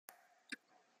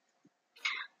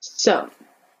So,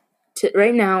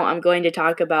 right now I'm going to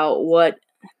talk about what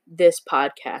this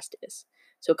podcast is.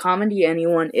 So, Comedy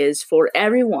Anyone is for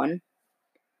everyone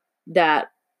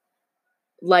that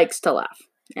likes to laugh.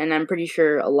 And I'm pretty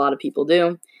sure a lot of people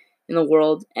do in the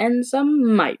world, and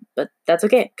some might, but that's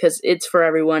okay because it's for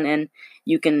everyone. And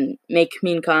you can make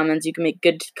mean comments, you can make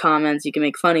good comments, you can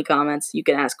make funny comments, you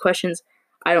can ask questions.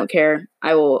 I don't care.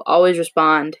 I will always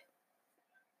respond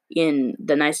in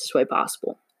the nicest way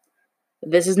possible.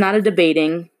 This is not a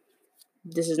debate.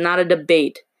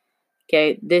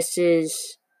 Okay, this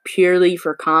is purely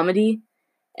for comedy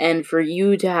and for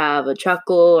you to have a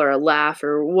chuckle or a laugh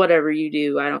or whatever you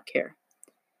do. I don't care.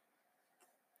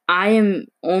 I am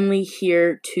only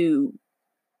here to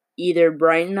either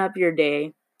brighten up your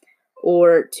day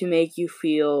or to make you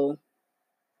feel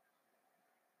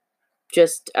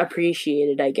just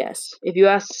appreciated, I guess. If you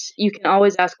ask, you can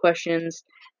always ask questions.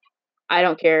 I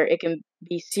don't care. It can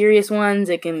be serious ones,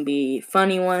 it can be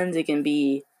funny ones, it can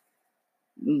be,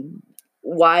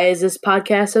 why is this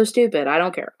podcast so stupid? I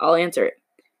don't care. I'll answer it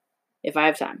if I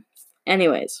have time.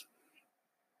 Anyways,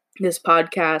 this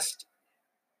podcast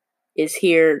is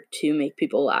here to make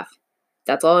people laugh.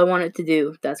 That's all I want it to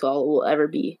do. That's all it will ever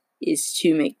be, is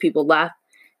to make people laugh,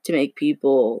 to make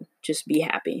people just be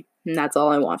happy. And that's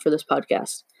all I want for this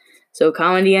podcast. So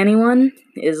Comedy Anyone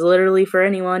is literally for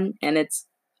anyone, and it's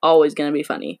always going to be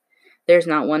funny. There's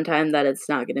not one time that it's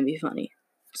not going to be funny.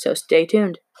 So stay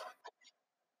tuned.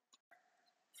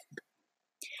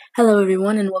 Hello,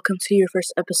 everyone, and welcome to your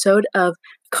first episode of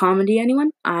Comedy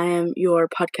Anyone. I am your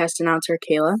podcast announcer,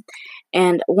 Kayla,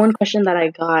 and one question that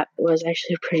I got was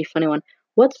actually a pretty funny one.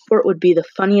 What sport would be the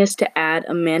funniest to add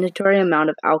a mandatory amount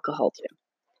of alcohol to?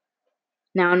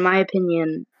 Now, in my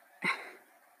opinion,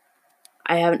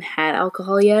 I haven't had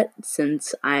alcohol yet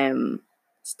since I am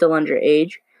still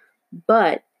underage,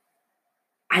 but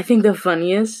I think the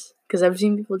funniest, because I've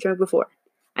seen people drunk before,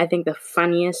 I think the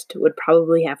funniest would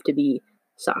probably have to be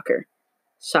soccer.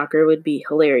 Soccer would be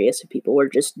hilarious if people were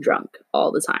just drunk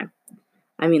all the time.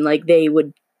 I mean, like, they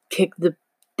would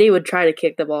try to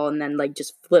kick the ball and then, like,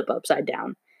 just flip upside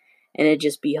down. And it'd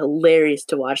just be hilarious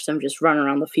to watch them just run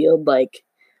around the field, like,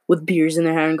 with beers in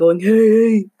their hand going,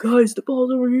 hey, guys, the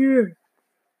ball's over here.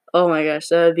 Oh my gosh,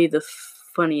 that would be the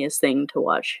funniest thing to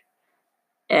watch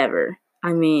ever.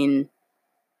 I mean,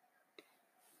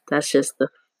 that's just the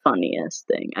funniest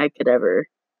thing I could ever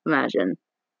imagine.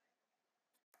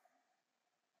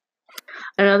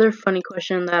 Another funny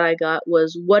question that I got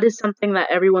was, what is something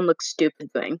that everyone looks stupid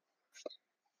doing?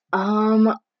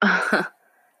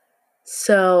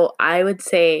 So I would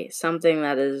say something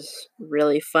that is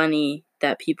really funny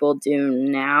that people do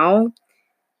now,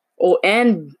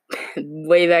 and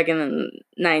way back in the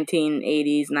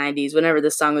 1980s, 90s, whenever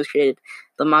this song was created,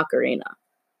 the Macarena.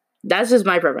 That's just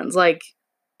my preference. Like,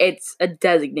 it's a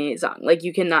designated song. Like,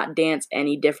 you cannot dance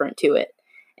any different to it.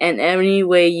 And any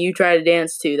way you try to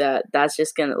dance to that, that's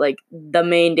just gonna, like, the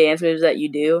main dance moves that you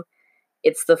do,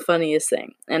 it's the funniest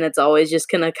thing. And it's always just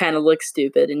gonna kind of look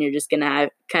stupid, and you're just gonna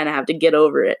kind of have to get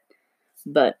over it.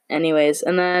 But anyways,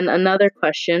 and then another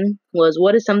question was,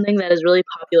 what is something that is really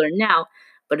popular now,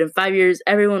 but in 5 years,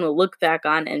 everyone will look back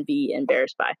on and be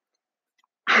embarrassed by?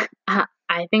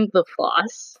 I think the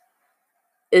floss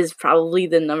is probably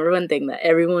the number one thing that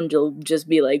everyone will just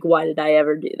be like, why did I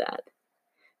ever do that?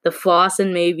 The floss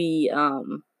and maybe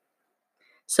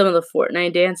some of the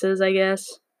Fortnite dances, I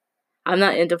guess. I'm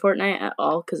not into Fortnite at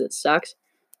all because it sucks.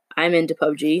 I'm into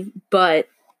PUBG, but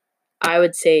I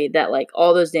would say that, like,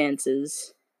 all those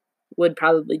dances would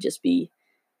probably just be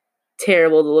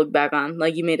terrible to look back on.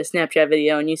 Like, you made a Snapchat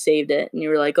video and you saved it and you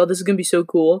were like, oh, this is going to be so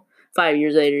cool. 5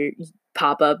 years later, you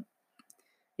pop up and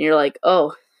you're like,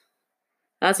 oh,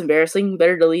 that's embarrassing.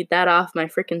 Better delete that off my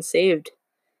freaking saved.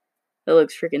 That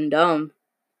looks freaking dumb.